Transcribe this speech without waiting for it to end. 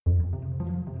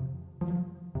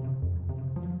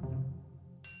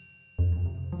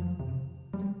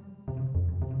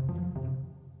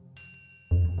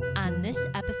On this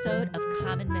episode of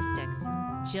Common Mystics,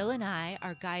 Jill and I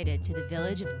are guided to the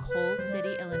village of Coal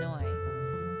City, Illinois.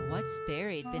 What's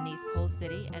buried beneath Coal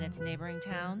City and its neighboring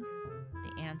towns?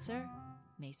 The answer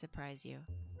may surprise you.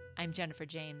 I'm Jennifer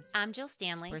James. I'm Jill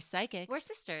Stanley. We're psychics. We're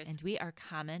sisters. And we are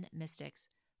common mystics.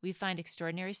 We find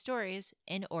extraordinary stories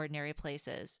in ordinary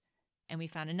places. And we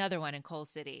found another one in Coal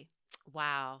City.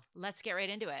 Wow. Let's get right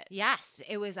into it. Yes,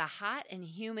 it was a hot and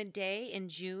humid day in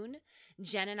June.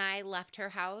 Jen and I left her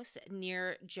house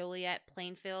near Joliet,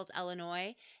 Plainfield,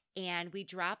 Illinois, and we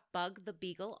dropped Bug the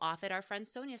Beagle off at our friend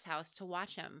Sonia's house to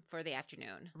watch him for the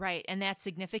afternoon. Right, and that's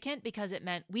significant because it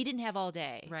meant we didn't have all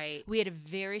day. Right. We had a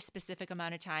very specific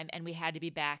amount of time, and we had to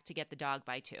be back to get the dog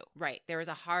by 2. Right. There was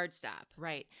a hard stop.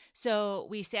 Right. So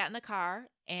we sat in the car,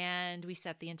 and we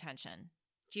set the intention.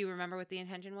 Do you remember what the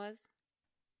intention was?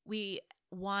 We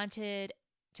wanted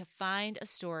to find a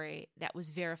story that was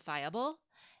verifiable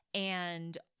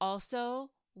and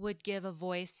also would give a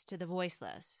voice to the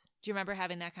voiceless. Do you remember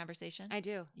having that conversation? I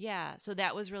do. Yeah. So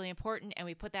that was really important, and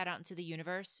we put that out into the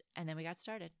universe, and then we got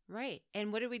started. Right.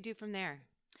 And what did we do from there?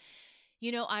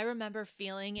 You know, I remember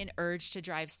feeling an urge to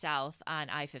drive south on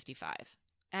I-55.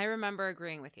 I remember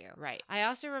agreeing with you. Right. I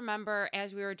also remember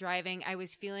as we were driving, I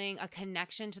was feeling a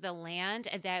connection to the land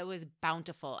and that it was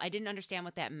bountiful. I didn't understand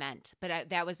what that meant, but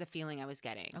that was the feeling I was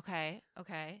getting. Okay.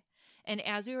 And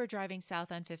as we were driving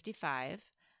south on 55,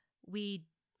 we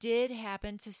did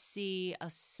happen to see a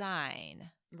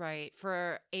sign. Right.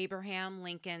 For Abraham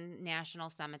Lincoln National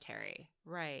Cemetery.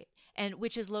 Right. And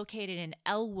which is located in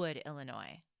Elwood,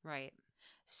 Illinois. Right.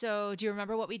 So do you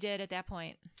remember what we did at that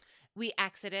point? We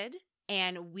exited.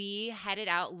 And we headed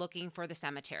out looking for the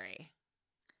cemetery.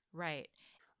 Right.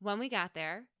 When we got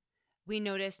there, we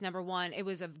noticed, number one, it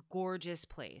was a gorgeous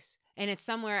place. And it's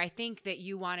somewhere I think that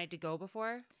you wanted to go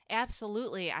before.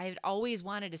 Absolutely. I had always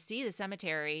wanted to see the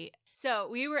cemetery. So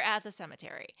we were at the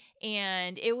cemetery,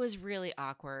 and it was really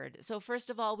awkward. So first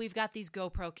of all, we've got these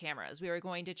GoPro cameras. We were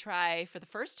going to try, for the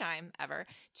first time ever,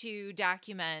 to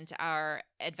document our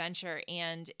adventure.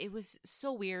 And it was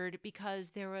so weird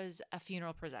because there was a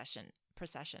funeral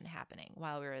procession happening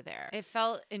while we were there. It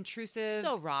felt intrusive.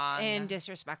 So wrong. And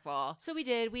disrespectful. So we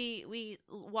did. We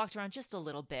walked around just a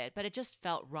little bit, but it just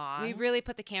felt wrong. We really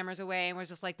put the cameras away and was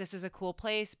just like, this is a cool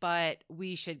place, but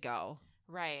we should go.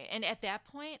 Right. And at that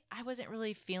point, I wasn't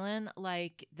really feeling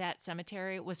like that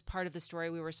cemetery was part of the story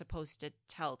we were supposed to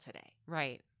tell today.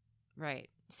 Right.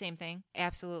 Same thing.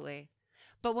 Absolutely.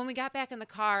 But when we got back in the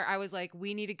car, I was like,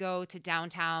 we need to go to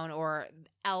downtown or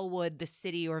Elwood, the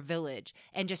city or village,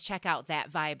 and just check out that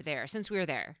vibe there since we were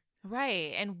there.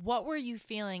 Right. And what were you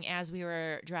feeling as we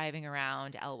were driving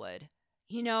around Elwood?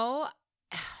 You know,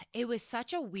 it was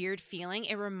such a weird feeling.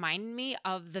 It reminded me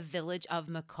of the village of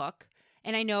McCook.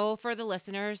 And I know for the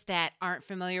listeners that aren't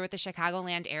familiar with the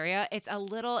Chicagoland area, it's a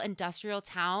little industrial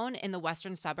town in the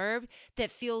western suburb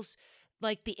that feels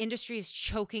like the industry is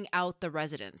choking out the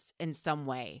residents in some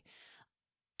way.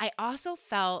 I also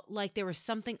felt like there was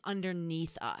something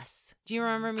underneath us. Do you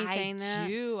remember me saying that?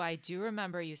 I do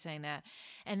remember you saying that.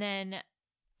 And then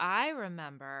I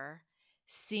remember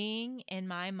seeing in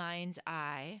my mind's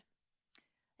eye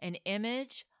an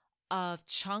image of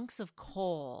chunks of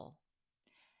coal.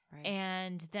 Right.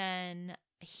 And then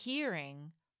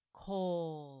hearing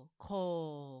coal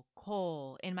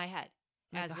in my head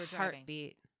like as a we're driving.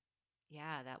 Heartbeat.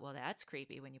 Yeah, that's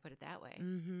creepy when you put it that way.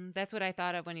 Mm-hmm. That's what I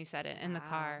thought of when you said it in the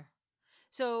car.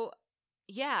 So,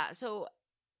 yeah. So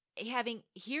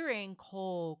hearing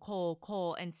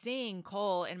coal and seeing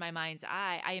coal in my mind's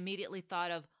eye, I immediately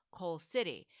thought of Coal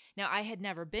City. Now, I had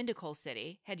never been to Coal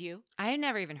City. Had you? I had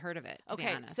never even heard of it, to be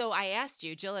honest. So I asked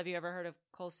you, Jill, have you ever heard of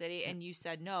Coal City? And you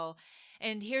said no.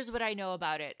 And here's what I know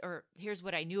about it, or here's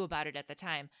what I knew about it at the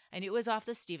time. I knew it was off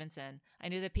the Stevenson. I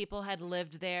knew that people had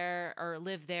lived there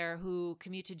who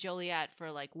commute to Joliet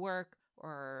for like work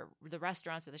or the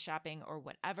restaurants or the shopping or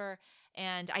whatever.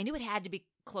 And I knew it had to be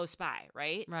close by,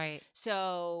 right? Right.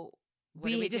 So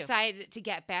we decided to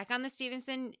get back on the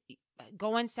Stevenson,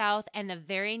 going south, and the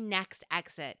very next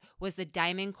exit was the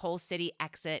Diamond Coal City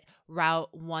exit, Route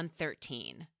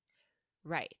 113.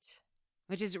 Right.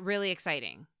 Which is really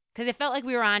exciting because it felt like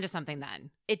we were onto something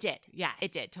then. It did. Yes.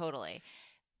 It did, totally.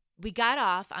 We got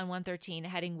off on 113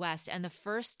 heading west, and the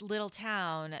first little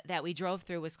town that we drove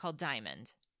through was called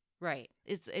Diamond. Right.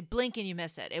 It's a blink and you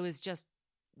miss it. It was just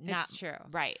not it's true.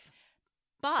 Right.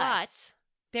 But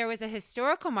there was a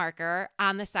historical marker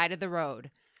on the side of the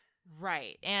road.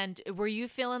 Right. And were you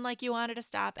feeling like you wanted to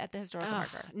stop at the historical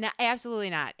marker? No, absolutely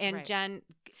not. And right. Jen,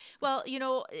 Well,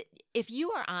 if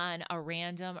you are on a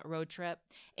random road trip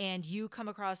and you come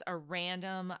across a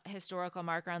random historical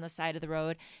marker on the side of the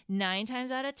road, 9 times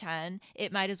out of 10,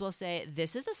 it might as well say,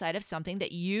 this is the site of something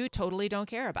that you totally don't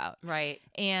care about. Right.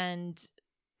 And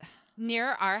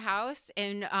near our house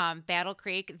in Battle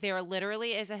Creek, there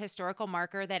literally is a historical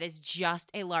marker that is just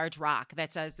a large rock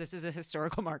that says this is a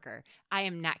historical marker. I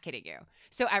am not kidding you.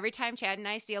 So every time Chad and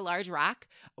I see a large rock,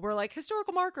 we're like,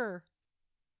 historical marker.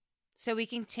 So we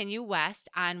continue west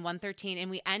on 113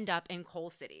 and we end up in Coal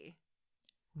City.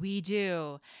 We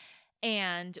do.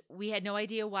 And we had no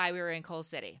idea why we were in Coal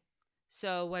City.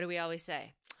 So what do we always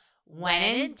say? When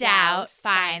in doubt,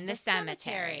 find the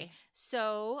cemetery.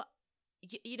 So,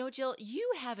 Jill,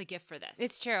 you have a gift for this.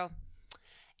 It's true.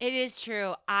 It is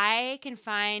true. I can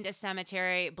find a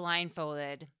cemetery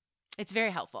blindfolded. It's very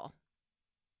helpful.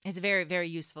 It's a very, very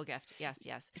useful gift. Yes,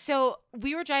 yes. So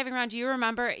we were driving around. Do you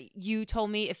remember you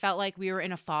told me it felt like we were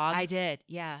in a fog? I did.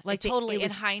 Yeah. Like totally. it In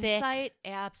was hindsight,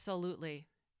 absolutely.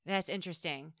 That's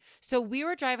interesting. So we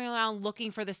were driving around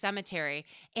looking for the cemetery,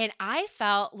 and I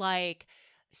felt like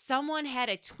someone had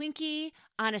a Twinkie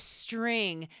on a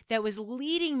string that was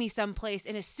leading me someplace.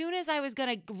 And as soon as I was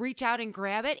going to reach out and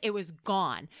grab it, it was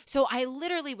gone. So I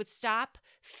literally would stop,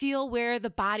 feel where the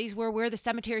bodies were, where the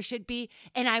cemetery should be.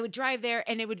 And I would drive there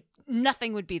and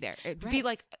nothing would be there. It would be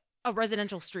like a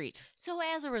residential street. So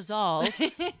as a result,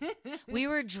 we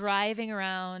were driving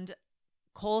around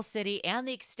Coal City and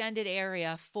the extended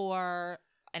area for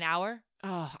an hour.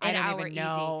 Oh, I don't even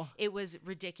know. Easy. It was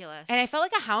ridiculous. And I felt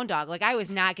like a hound dog. Like I was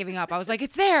not giving up. I was like,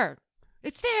 it's there.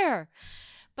 It's there.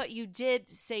 But you did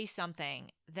say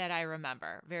something that I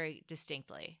remember very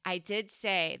distinctly. I did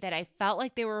say that I felt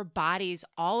like there were bodies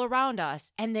all around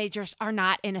us and they just are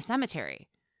not in a cemetery.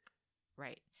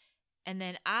 Right. And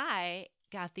then I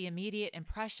got the immediate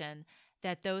impression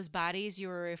that those bodies you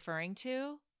were referring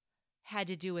to had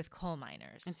to do with coal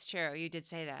miners. It's true. You did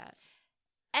say that.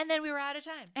 And then we were out of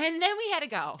time. And then we had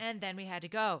to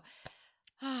go.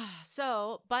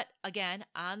 So, but again,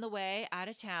 on the way out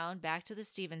of town, back to the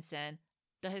Stevenson,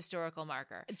 the historical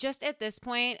marker. Just at this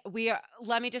point,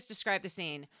 let me just describe the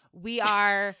scene. We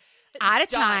are out of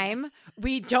time.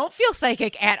 We don't feel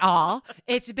psychic at all.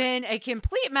 It's been a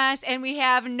complete mess, and we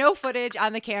have no footage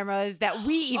on the cameras that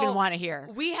we even want to hear.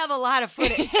 We have a lot of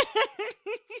footage.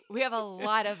 We have a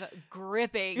lot of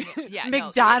gripping. Yeah,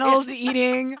 McDonald's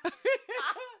eating.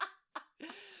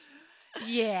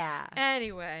 Yeah.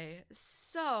 Anyway,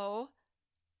 so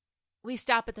we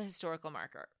stop at the historical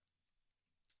marker.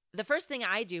 The first thing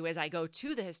I do is I go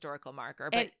to the historical marker,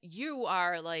 but you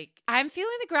are like... I'm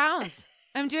feeling the grounds.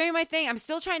 I'm doing my thing. I'm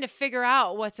still trying to figure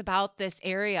out what's about this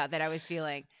area that I was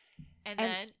feeling.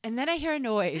 And then I hear a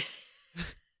noise.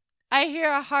 I hear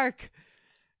a hark.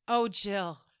 Oh,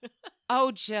 Jill.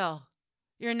 Oh, Jill.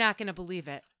 You're not going to believe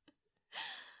it.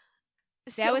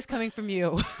 That was coming from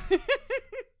you.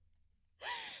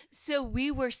 So we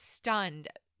were stunned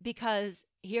because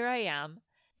here I am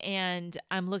and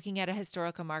I'm looking at a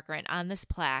historical marker, and on this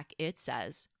plaque it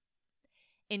says,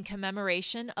 "In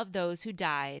commemoration of those who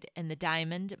died in the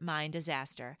diamond mine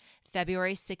disaster,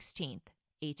 February 16th,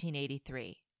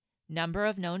 1883. Number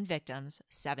of known victims,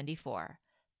 74.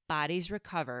 Bodies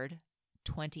recovered,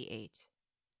 28.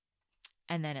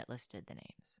 And then it listed the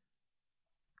names.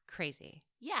 Crazy.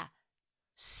 Yeah.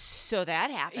 So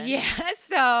that happened. Yeah,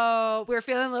 so we're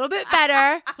feeling a little bit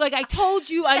better. Like I told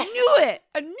you, I knew it.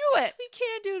 I knew it. We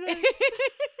can't do this.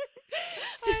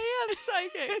 I am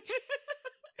psychic.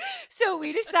 So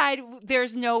we decide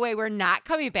there's no way we're not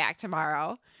coming back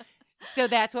tomorrow. So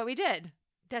that's what we did.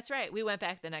 That's right. We went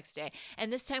back the next day.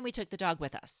 And this time we took the dog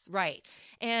with us. Right.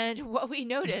 And what we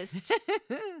noticed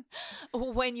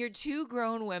when you're two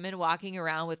grown women walking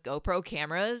around with GoPro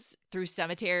cameras through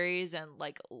cemeteries and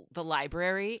like the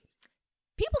library,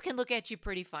 people can look at you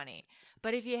pretty funny.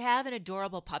 But if you have an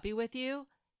adorable puppy with you,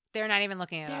 they're not even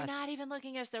looking at us. They're not even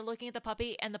looking at us. They're looking at the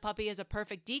puppy, and the puppy is a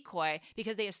perfect decoy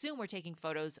because they assume we're taking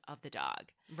photos of the dog.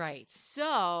 Right.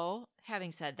 So,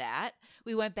 having said that,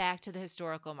 we went back to the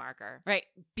historical marker. Right.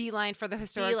 Beeline for the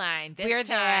historical. Beeline. We're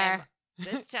there.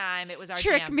 This time, it was our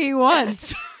Trick jam. me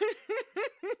once.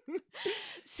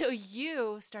 So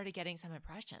you started getting some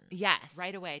impressions. Yes.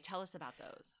 Right away. Tell us about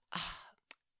those.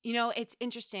 You know, it's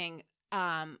interesting.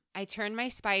 I turned my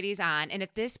Spideys on, and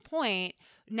at this point,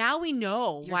 now we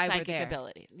know Your why psychic we're there.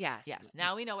 abilities. Yes.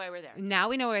 Now we know why we're there. Now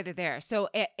we know why they're there. So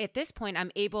at this point,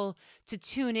 I'm able to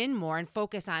tune in more and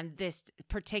focus on this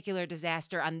particular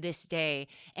disaster on this day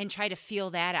and try to feel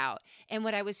that out. And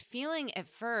what I was feeling at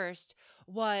first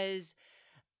was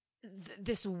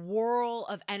this whirl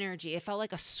of energy. It felt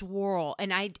like a swirl,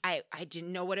 and I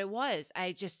didn't know what it was.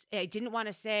 I didn't want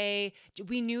to say.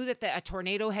 We knew that a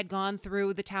tornado had gone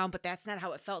through the town, but that's not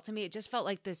how it felt to me. It just felt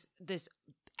like this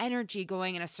energy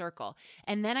going in a circle.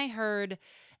 And then I heard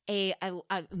a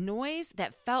noise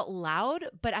that felt loud,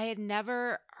 but I had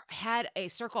never had a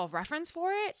circle of reference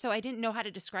for it, so I didn't know how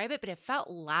to describe it, but it felt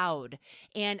loud.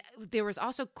 And there was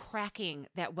also cracking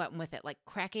that went with it, like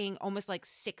cracking, almost like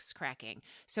sticks cracking.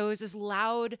 So it was this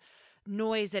loud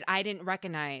noise that I didn't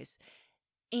recognize.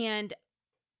 And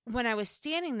when I was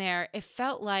standing there, it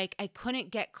felt like I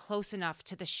couldn't get close enough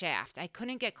to the shaft. I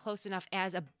couldn't get close enough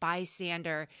as a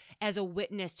bystander, as a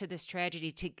witness to this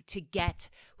tragedy to get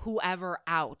whoever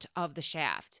out of the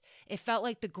shaft. It felt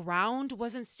like the ground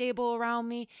wasn't stable around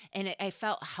me, and I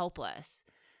felt helpless.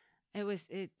 It was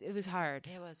hard.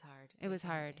 It was hard. It was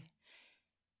hard.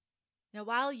 Now,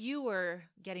 while you were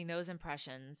getting those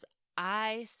impressions,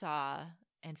 I saw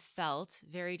and felt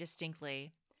very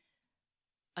distinctly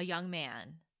a young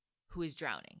man who was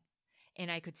drowning. And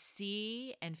I could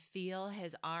see and feel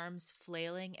his arms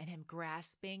flailing and him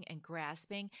grasping and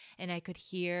grasping. And I could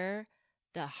hear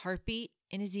the heartbeat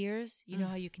in his ears. You know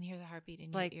how you can hear the heartbeat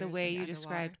in your ears? Like the way you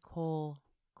described Cole.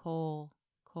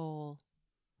 Well,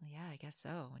 yeah, I guess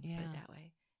so when you put it that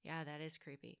way. Yeah, that is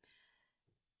creepy.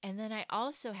 And then I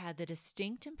also had the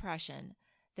distinct impression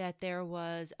that there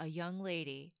was a young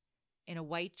lady in a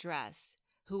white dress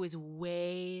who was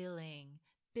wailing,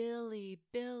 "Billy,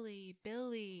 Billy,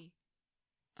 Billy."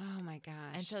 Oh my gosh.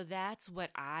 And so that's what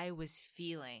I was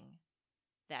feeling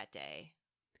that day.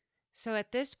 So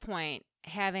at this point,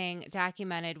 having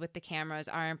documented with the cameras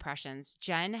our impressions,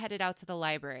 Jen headed out to the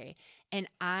library, and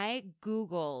I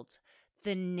Googled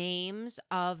the names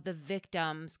of the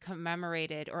victims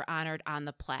commemorated or honored on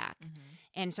the plaque. Mm-hmm.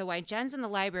 And so while Jen's in the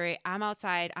library, I'm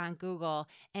outside on Google,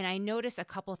 and I noticed a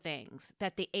couple things,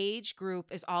 that the age group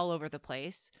is all over the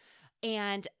place.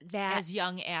 And that as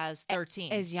young as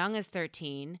 13. As young as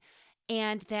 13.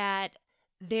 And that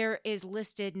there is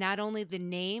listed not only the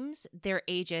names, their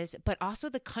ages, but also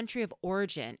the country of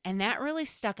origin. And that really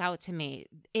stuck out to me.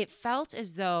 It felt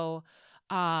as though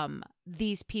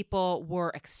these people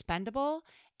were expendable,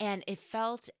 and it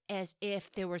felt as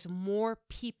if there was more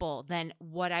people than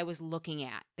what I was looking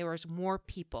at. There was more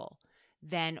people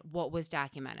than what was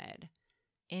documented.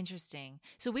 Interesting.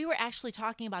 So we were actually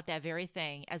talking about that very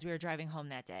thing as we were driving home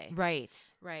that day. Right.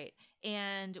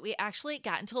 And we actually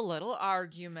got into a little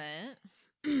argument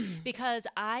because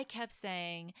I kept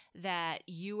saying that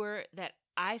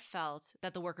I felt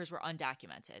that the workers were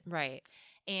undocumented. Right.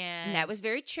 And that was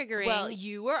very triggering. Well,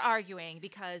 you were arguing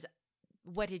because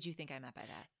what did you think I meant by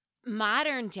that?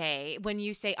 Modern day, when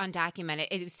you say undocumented,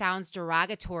 it sounds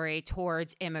derogatory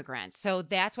towards immigrants. So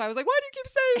that's why I was like, why do you keep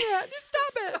saying that? Just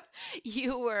stop it.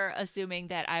 You were assuming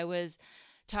that I was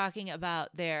talking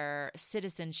about their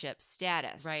citizenship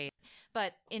status. Right.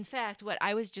 But in fact, what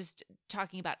I was just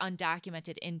talking about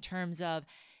undocumented in terms of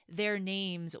their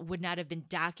names would not have been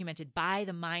documented by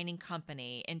the mining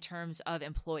company in terms of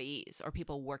employees or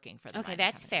people working for the mining company.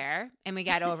 Okay, that's fair. And we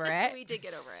got over it. We did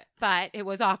get over it. But it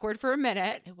was awkward for a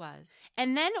minute. It was.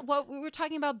 And then we were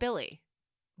talking about Billy.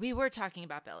 We were talking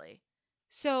about Billy.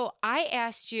 So I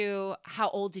asked you, how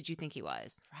old did you think he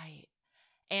was? Right.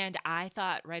 And I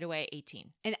thought right away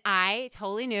 18. And I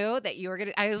totally knew that you were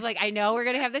going to, I was like, I know we're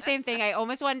going to have the same thing. I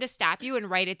almost wanted to stop you and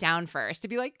write it down first to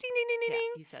be like, ding, ding, ding, ding,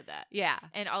 ding. You said that. Yeah.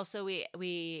 And also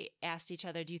we asked each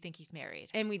other, do you think he's married?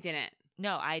 And we didn't.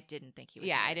 No, I didn't think he was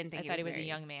married. I didn't think he was married. I thought he was a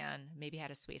young man, maybe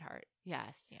had a sweetheart.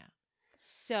 Yes. Yeah.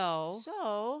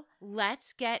 So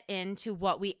let's get into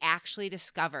what we actually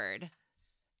discovered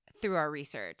through our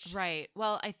research. Right.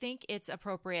 Well, I think it's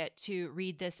appropriate to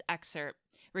read this excerpt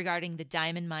regarding the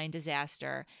diamond mine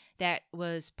disaster that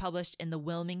was published in the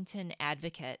Wilmington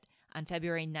Advocate on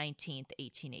February 19th,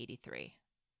 1883.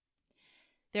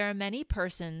 There are many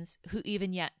persons who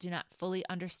even yet do not fully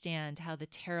understand how the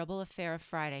terrible affair of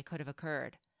Friday could have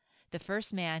occurred. The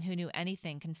first man who knew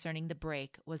anything concerning the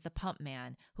break was the pump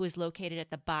man, who is located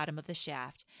at the bottom of the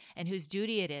shaft, and whose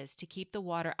duty it is to keep the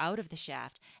water out of the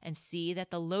shaft and see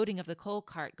that the loading of the coal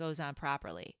cart goes on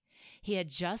properly. He had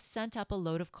just sent up a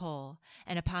load of coal,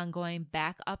 and upon going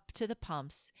back up to the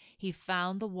pumps, he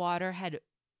found the water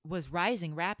was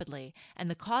rising rapidly, and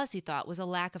the cause, he thought, was a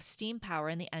lack of steam power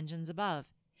in the engines above.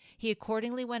 He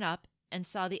accordingly went up and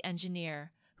saw the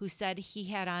engineer, who said he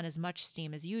had on as much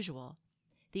steam as usual.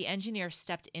 The engineer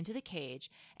stepped into the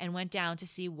cage and went down to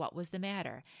see what was the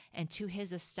matter, and to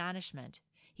his astonishment,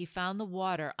 he found the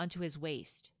water unto his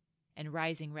waist, and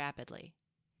rising rapidly.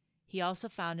 He also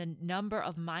found a number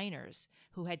of miners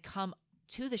who had come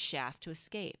to the shaft to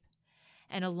escape.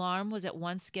 An alarm was at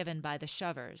once given by the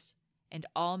shovers, and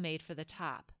all made for the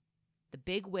top. The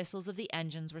big whistles of the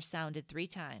engines were sounded 3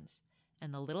 times,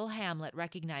 and the little hamlet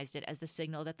recognized it as the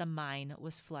signal that the mine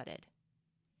was flooded.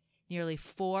 Nearly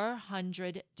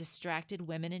 400 distracted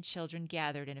women and children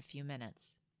gathered in a few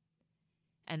minutes.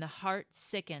 And the heart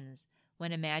sickens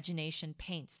when imagination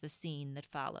paints the scene that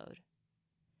followed.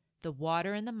 The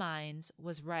water in the mines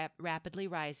was rapidly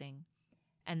rising,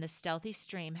 and the stealthy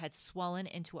stream had swollen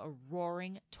into a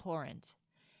roaring torrent.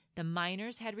 The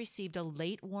miners had received a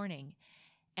late warning,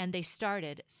 and they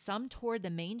started, some toward the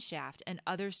main shaft and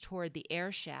others toward the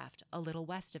air shaft a little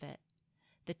west of it.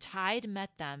 The tide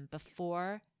met them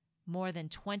before more than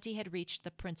 20 had reached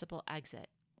the principal exit.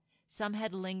 Some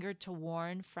had lingered to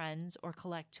warn friends or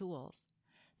collect tools.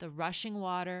 The rushing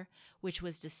water, which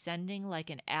was descending like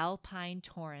an alpine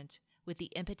torrent, with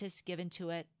the impetus given to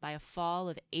it by a fall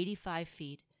of 85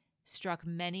 feet, struck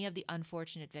many of the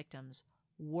unfortunate victims,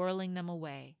 whirling them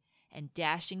away and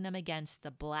dashing them against the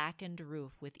blackened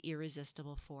roof with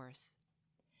irresistible force.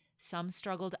 Some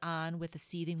struggled on with the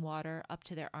seething water up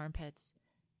to their armpits,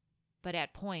 but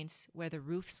at points where the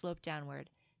roof sloped downward,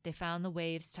 they found the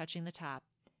waves touching the top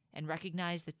and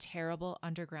recognized the terrible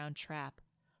underground trap.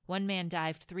 One man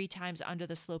dived 3 times under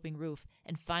the sloping roof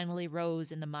and finally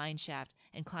rose in the mine shaft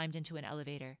and climbed into an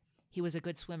elevator. He was a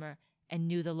good swimmer and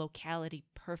knew the locality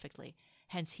perfectly.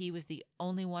 Hence, he was the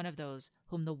only one of those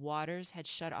whom the waters had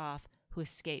shut off who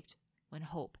escaped when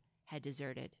hope had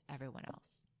deserted everyone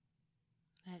else.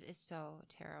 That is so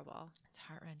terrible. It's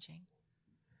heart-wrenching.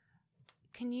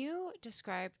 Can you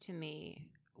describe to me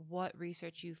what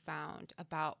research you found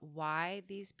about why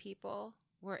these people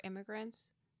were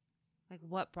immigrants? Like,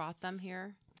 what brought them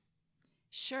here?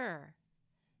 Sure.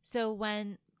 So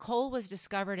when coal was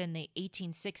discovered in the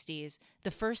 1860s,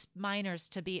 the first miners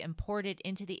to be imported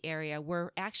into the area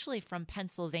were actually from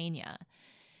Pennsylvania.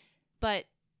 But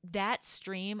that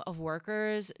stream of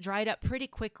workers dried up pretty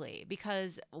quickly,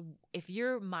 because if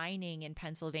you're mining in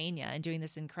Pennsylvania and doing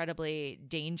this incredibly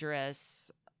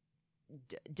dangerous,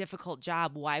 difficult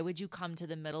job, why would you come to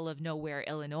the middle of nowhere,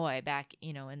 Illinois, back,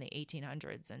 in the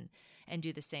 1800s and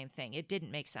do the same thing? It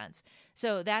didn't make sense.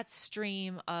 So that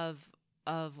stream of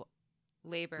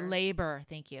labor,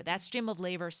 thank you. That stream of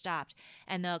labor stopped,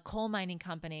 and the coal mining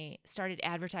company started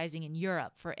advertising in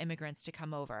Europe for immigrants to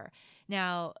come over.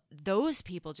 Now, those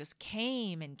people just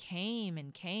came and came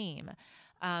and came.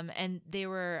 And they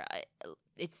were,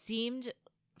 it seemed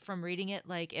from reading it,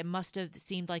 like it must have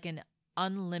seemed like an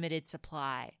unlimited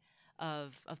supply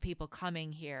of people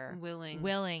coming here,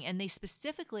 willing, and they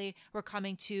specifically were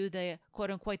coming to the quote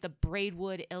unquote the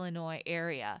Braidwood, Illinois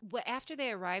area. After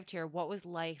they arrived here, what was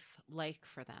life like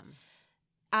for them?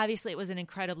 Obviously, it was an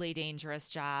incredibly dangerous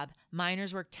job.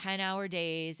 Miners worked 10-hour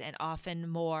days and often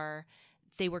more.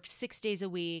 They worked 6 days a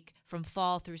week from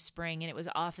fall through spring, and it was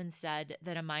often said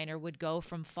that a miner would go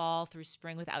from fall through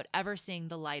spring without ever seeing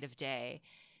the light of day.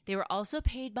 They were also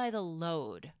paid by the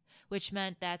load, which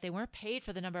meant that they weren't paid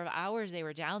for the number of hours they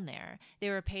were down there. They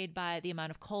were paid by the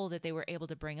amount of coal that they were able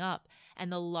to bring up.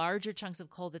 And the larger chunks of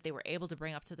coal that they were able to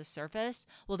bring up to the surface,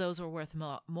 well, those were worth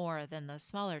more than the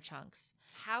smaller chunks.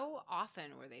 How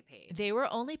often were they paid? They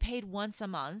were only paid once a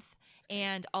month.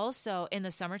 And also in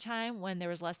the summertime, when there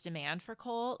was less demand for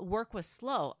coal, work was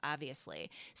slow, obviously.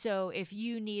 So if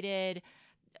you needed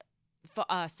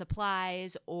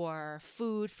supplies or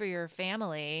food for your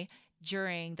family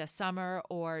during the summer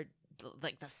or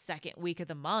like the second week of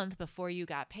the month before you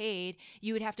got paid,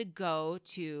 you would have to go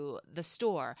to the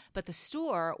store. But the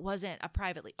store wasn't a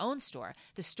privately owned store.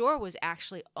 The store was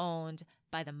actually owned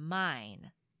by the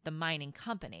mining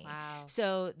company. Wow.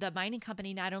 So the mining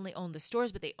company not only owned the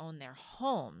stores, but they owned their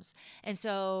homes. And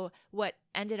so what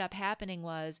ended up happening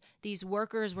was these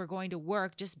workers were going to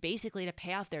work just basically to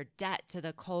pay off their debt to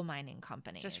the coal mining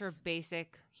companies. Just for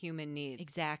basic human needs.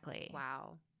 Exactly.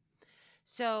 Wow.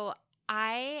 So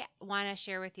I want to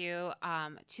share with you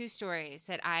 2 stories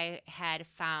that I had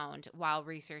found while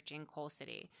researching Coal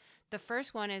City. The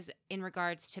first one is in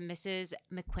regards to Mrs.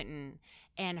 McQuinton,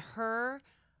 and her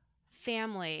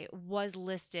family was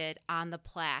listed on the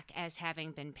plaque as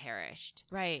having been perished.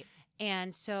 Right.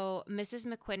 And so Mrs.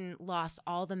 McQuinton lost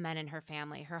all the men in her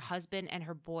family, her husband and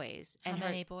her boys. How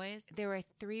many boys? There were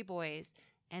 3 boys,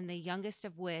 and the youngest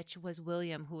of which was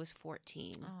William, who was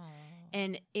 14. Oh.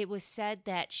 And it was said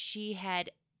that she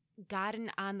had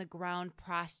gotten on the ground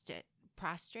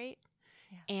prostrate,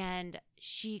 and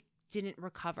she didn't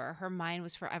recover. Her mind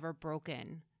was forever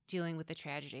broken dealing with the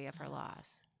tragedy of her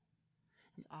loss.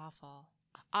 It's awful.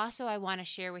 Also, I want to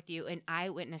share with you an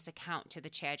eyewitness account to the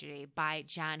tragedy by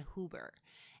John Huber.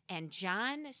 And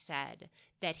John said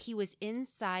that he was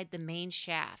inside the main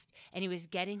shaft and he was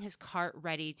getting his cart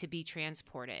ready to be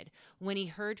transported when he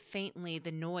heard faintly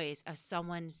the noise of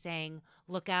someone saying,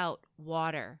 "Look out,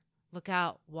 water, look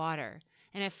out, water."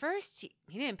 And at first,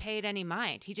 he didn't pay it any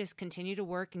mind. He just continued to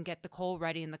work and get the coal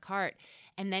ready in the cart.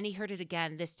 And then he heard it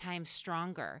again, this time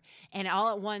stronger. And all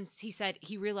at once, he said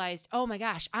he realized, oh my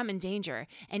gosh, I'm in danger.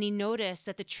 And he noticed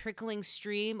that the trickling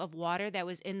stream of water that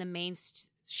was in the main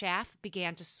shaft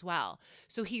began to swell.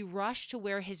 So he rushed to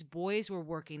where his boys were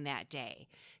working that day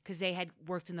because they had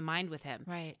worked in the mine with him.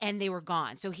 Right. And they were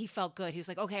gone. So he felt good. He was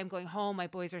like, okay, I'm going home. My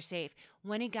boys are safe.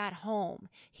 When he got home,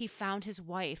 he found his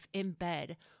wife in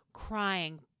bed,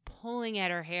 crying, pulling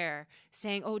at her hair,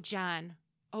 saying, oh, John,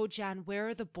 where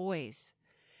are the boys?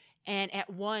 And at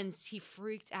once he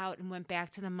freaked out and went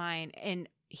back to the mine, and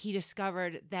he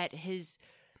discovered that his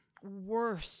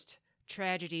worst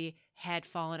tragedy had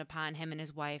fallen upon him and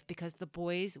his wife because the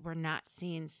boys were not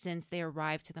seen since they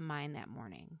arrived to the mine that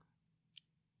morning.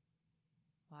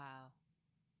 Wow.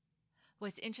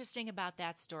 What's interesting about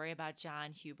that story about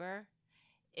John Huber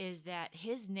is that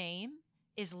his name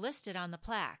is listed on the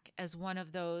plaque as one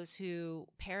of those who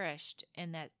perished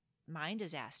in that mine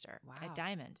disaster at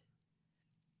Diamond.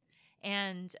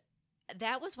 And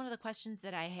that was one of the questions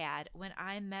that I had when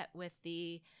I met with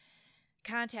the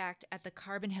contact at the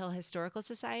Carbon Hill Historical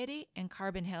Society in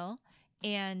Carbon Hill.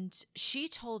 And she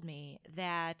told me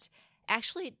that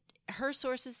actually her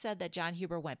sources said that John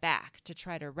Huber went back to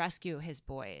try to rescue his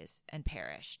boys and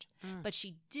perished. But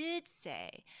she did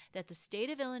say that the state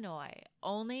of Illinois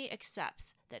only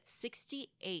accepts that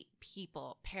 68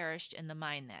 people perished in the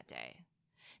mine that day.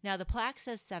 Now, the plaque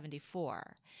says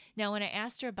 74. Now, when I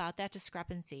asked her about that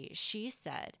discrepancy, she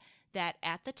said that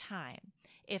at the time,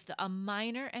 if a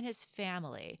miner and his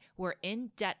family were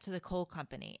in debt to the coal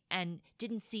company and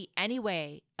didn't see any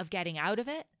way of getting out of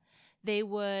it, they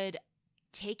would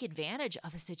take advantage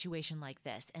of a situation like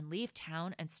this and leave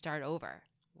town and start over.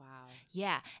 Wow.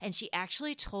 Yeah. And she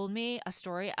actually told me a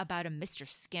story about a Mr.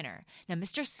 Skinner. Now,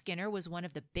 Mr. Skinner was one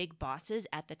of the big bosses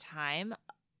at the time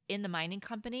in the mining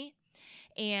company.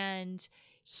 And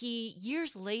he,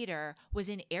 years later, was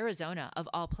in Arizona, of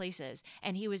all places.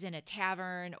 And he was in a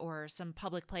tavern or some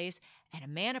public place. And a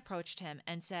man approached him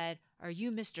and said, "Are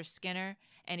you Mr. Skinner?"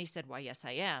 And he said, "Why, yes,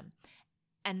 I am."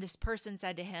 And this person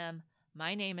said to him,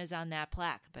 "My name is on that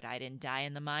plaque, but I didn't die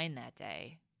in the mine that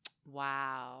day."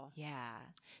 Wow. Yeah.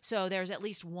 So there's at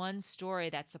least one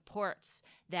story that supports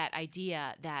that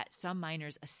idea that some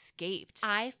miners escaped.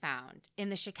 I found in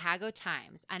the Chicago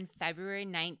Times on February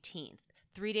 19th,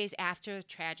 3 days after the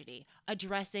tragedy,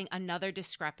 addressing another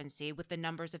discrepancy with the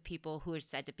numbers of people who are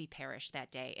said to be perished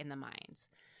that day in the mines.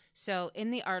 So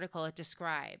in the article, it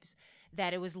describes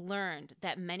that it was learned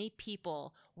that many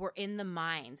people were in the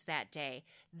mines that day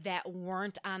that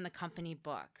weren't on the company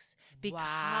books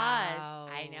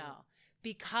because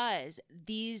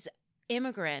these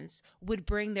immigrants would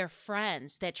bring their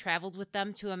friends that traveled with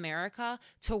them to America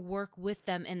to work with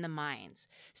them in the mines.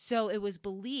 So it was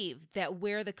believed that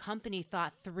where the company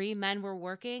thought 3 men were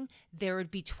working, there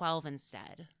would be 12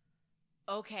 instead.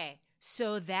 Okay.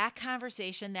 So that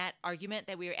conversation, that argument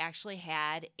that we actually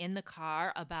had in the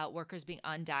car about workers being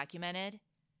undocumented,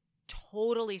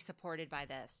 totally supported by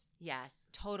this. Yes.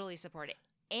 Totally supported.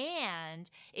 And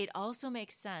it also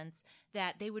makes sense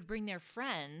that they would bring their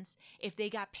friends if they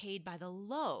got paid by the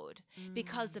load,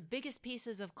 because the biggest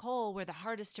pieces of coal were the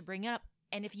hardest to bring up.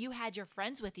 And if you had your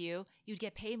friends with you, you'd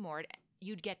get paid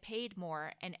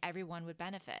more, and everyone would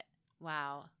benefit.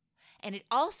 Wow. And it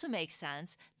also makes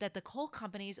sense that the coal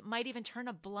companies might even turn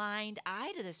a blind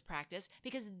eye to this practice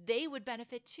because they would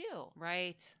benefit too.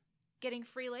 Right. Getting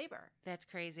free labor. That's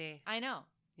crazy. I know.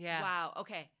 Yeah. Wow.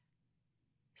 Okay.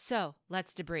 So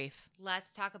let's debrief.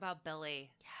 Let's talk about Billy.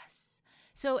 Yes.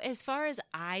 So as far as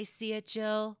I see it,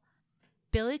 Jill,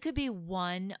 Billy could be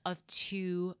one of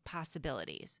 2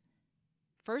 possibilities.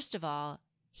 First of all,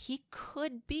 he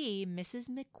could be Mrs.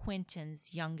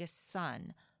 McQuinton's youngest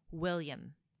son,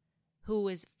 William, who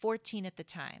was 14 at the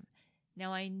time.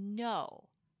 Now, I know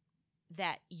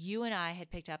that you and I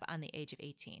had picked up on the age of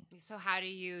 18. So how do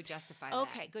you justify that?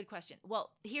 Okay, good question. Well,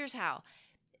 here's how.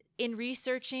 In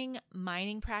researching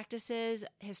mining practices,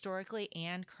 historically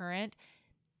and current,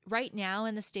 right now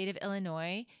in the state of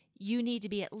Illinois, you need to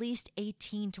be at least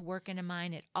 18 to work in a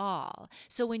mine at all.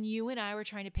 So when you and I were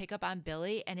trying to pick up on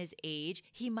Billy and his age,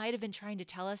 he might have been trying to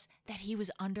tell us that he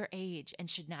was underage and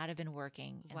should not have been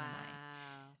working in the mine.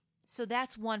 So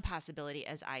that's one possibility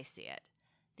as I see it.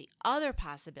 The other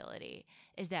possibility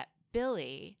is that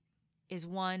Billy is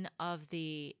one of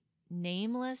the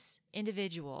nameless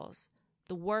individuals,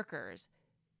 the workers,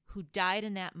 who died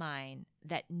in that mine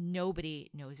that nobody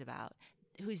knows about,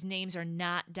 whose names are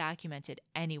not documented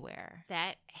anywhere.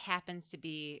 That happens to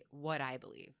be what I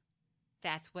believe.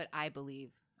 That's what I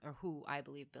believe, or who I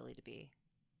believe Billy to be.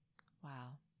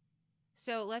 Wow.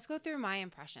 So let's go through my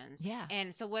impressions. Yeah.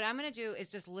 And so what I'm going to do is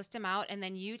just list them out, and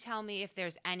then you tell me if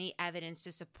there's any evidence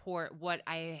to support what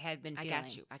I had been feeling. I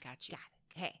got you. Got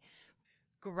it. Okay.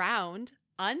 Ground,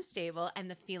 unstable, and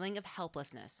the feeling of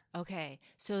helplessness. Okay.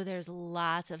 So there's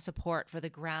lots of support for the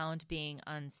ground being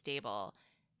unstable.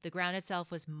 The ground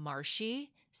itself was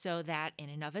marshy, so that in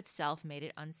and of itself made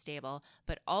it unstable,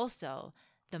 but also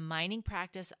the mining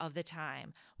practice of the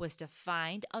time was to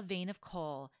find a vein of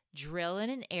coal, drill in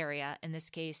an area, in this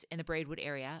case in the Braidwood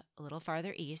area, a little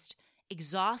farther east,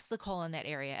 exhaust the coal in that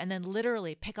area, and then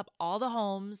literally pick up all the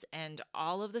homes and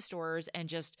all of the stores and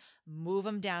just move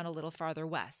them down a little farther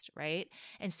west, right?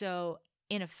 And so,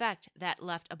 in effect, that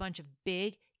left a bunch of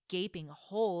big, gaping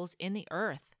holes in the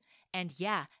earth. And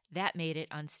yeah, that made it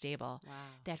unstable. Wow.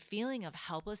 That feeling of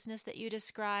helplessness that you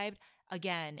described,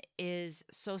 again, is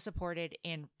so supported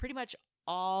in pretty much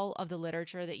all of the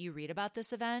literature that you read about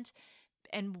this event.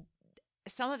 And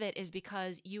some of it is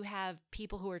because you have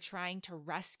people who are trying to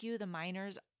rescue the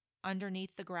miners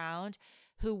underneath the ground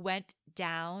who went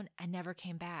down and never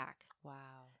came back. Wow.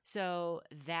 So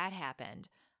that happened.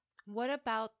 What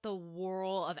about the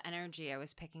whirl of energy I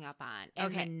was picking up on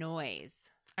and the noise?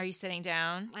 Are you sitting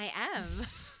down? I am.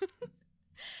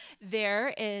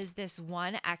 There is this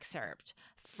one excerpt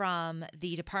from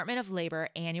the Department of Labor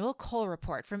annual coal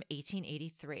report from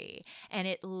 1883. And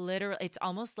it's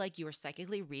almost like you were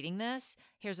psychically reading this.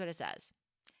 Here's what it says.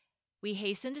 We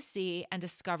hastened to see and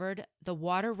discovered the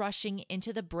water rushing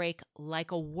into the break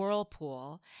like a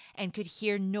whirlpool and could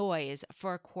hear noise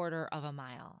for a quarter of a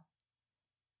mile.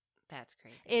 That's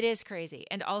crazy. It is crazy.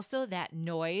 And also that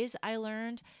noise I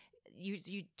learned,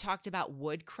 you talked about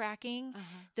wood cracking.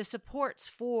 The supports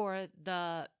for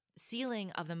the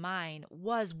ceiling of the mine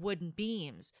was wooden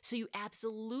beams. So you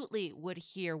absolutely would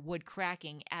hear wood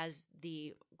cracking as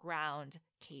the ground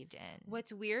caved in.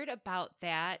 What's weird about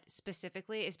that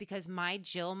specifically is because my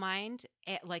Jill mind,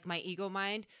 like my ego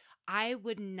mind, I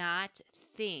would not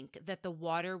think that the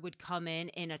water would come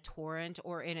in a torrent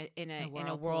or in a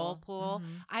whirlpool.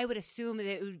 Mm-hmm. I would assume that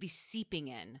it would be seeping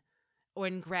in or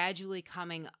gradually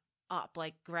coming up,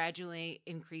 like gradually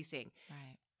increasing.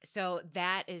 Right. So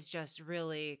that is just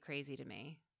really crazy to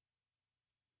me.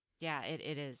 Yeah,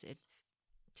 it is. It's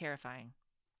terrifying.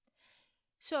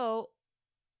 So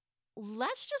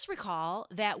let's just recall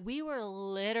that we were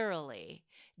literally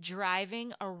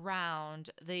driving around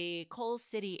the Coal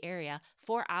City area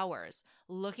for hours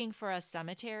looking for a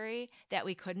cemetery that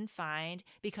we couldn't find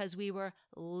because we were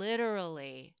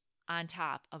literally on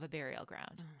top of a burial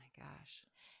ground. Oh my gosh.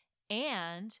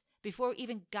 And before we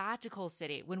even got to Coal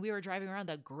City, when we were driving around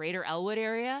the greater Elwood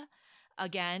area,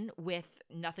 again, with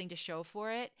nothing to show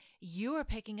for it, you were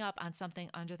picking up on something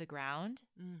under the ground.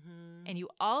 Mm-hmm. And you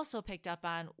also picked up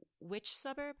on which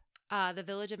suburb? The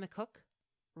village of McCook.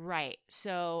 Right.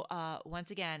 So once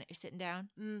again, you're sitting down.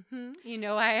 Mm-hmm. You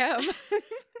know I am.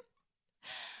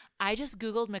 I just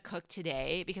Googled McCook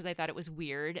today because I thought it was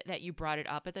weird that you brought it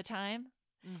up at the time.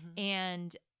 Mm-hmm.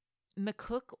 And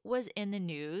McCook was in the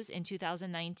news in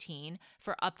 2019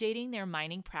 for updating their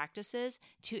mining practices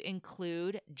to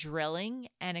include drilling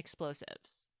and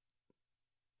explosives.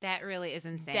 That really is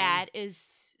insane. That is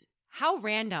how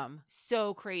random.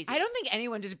 So crazy. I don't think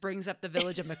anyone just brings up the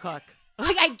village of McCook.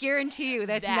 Like, I guarantee you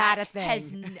that's not a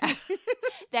thing.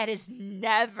 That has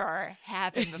never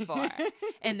happened before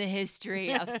in the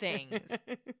history of things.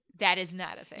 That is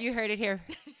not a thing. You heard it here.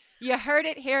 You heard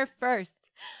it here first.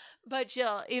 But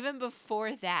Jill, even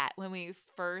before that, when we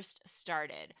first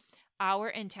started, our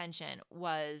intention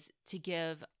was to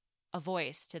give a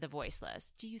voice to the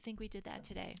voiceless. Do you think we did that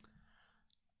today?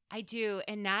 I do.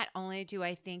 And not only do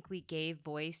I think we gave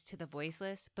voice to the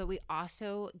voiceless, but we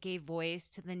also gave voice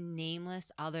to the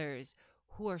nameless others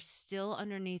who are still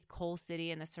underneath Coal City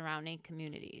and the surrounding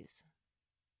communities.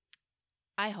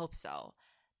 I hope so.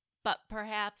 But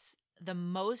perhaps the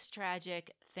most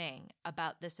tragic thing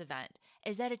about this event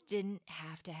is that it didn't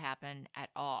have to happen at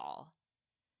all.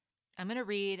 I'm going to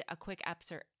read a quick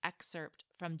excerpt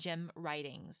from Jim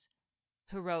Ridings,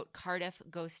 who wrote Cardiff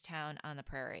Ghost Town on the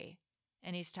Prairie.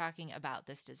 And he's talking about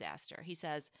this disaster. He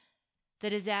says, "The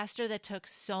disaster that took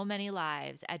so many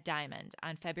lives at Diamond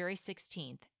on February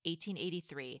 16th,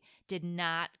 1883, did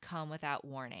not come without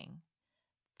warning.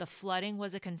 The flooding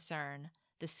was a concern.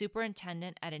 The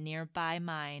superintendent at a nearby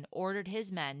mine ordered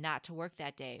his men not to work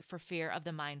that day for fear of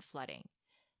the mine flooding.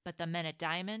 But the men at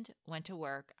Diamond went to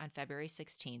work on February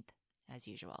 16th, as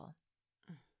usual."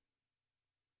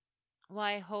 Well,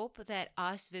 I hope that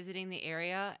us visiting the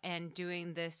area and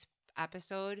doing this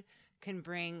episode can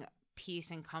bring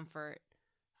peace and comfort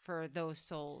for those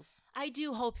souls. I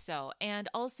do hope so. And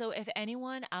also, if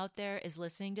anyone out there is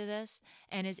listening to this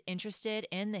and is interested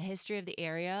in the history of the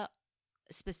area,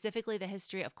 specifically the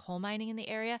history of coal mining in the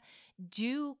area,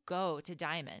 do go to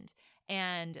Diamond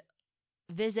and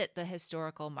visit the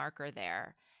historical marker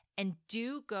there. And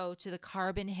do go to the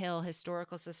Carbon Hill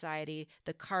Historical Society,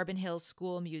 the Carbon Hill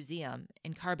School Museum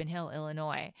in Carbon Hill,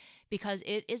 Illinois, because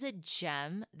it is a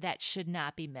gem that should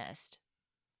not be missed.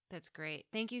 That's great.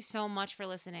 Thank you so much for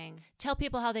listening. Tell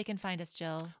people how they can find us,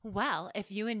 Jill. Well, if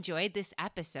you enjoyed this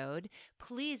episode,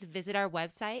 please visit our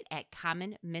website at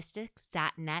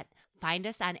commonmystics.net. Find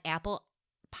us on Apple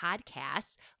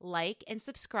Podcasts, like and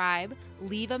subscribe,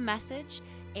 leave a message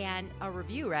and a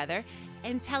review rather,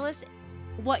 and tell us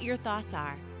what your thoughts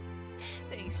are.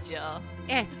 Thanks, Jill.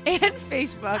 And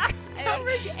Facebook.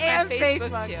 and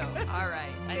Facebook too. All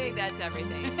right. I think that's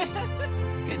everything.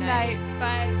 Good night.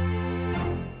 Bye.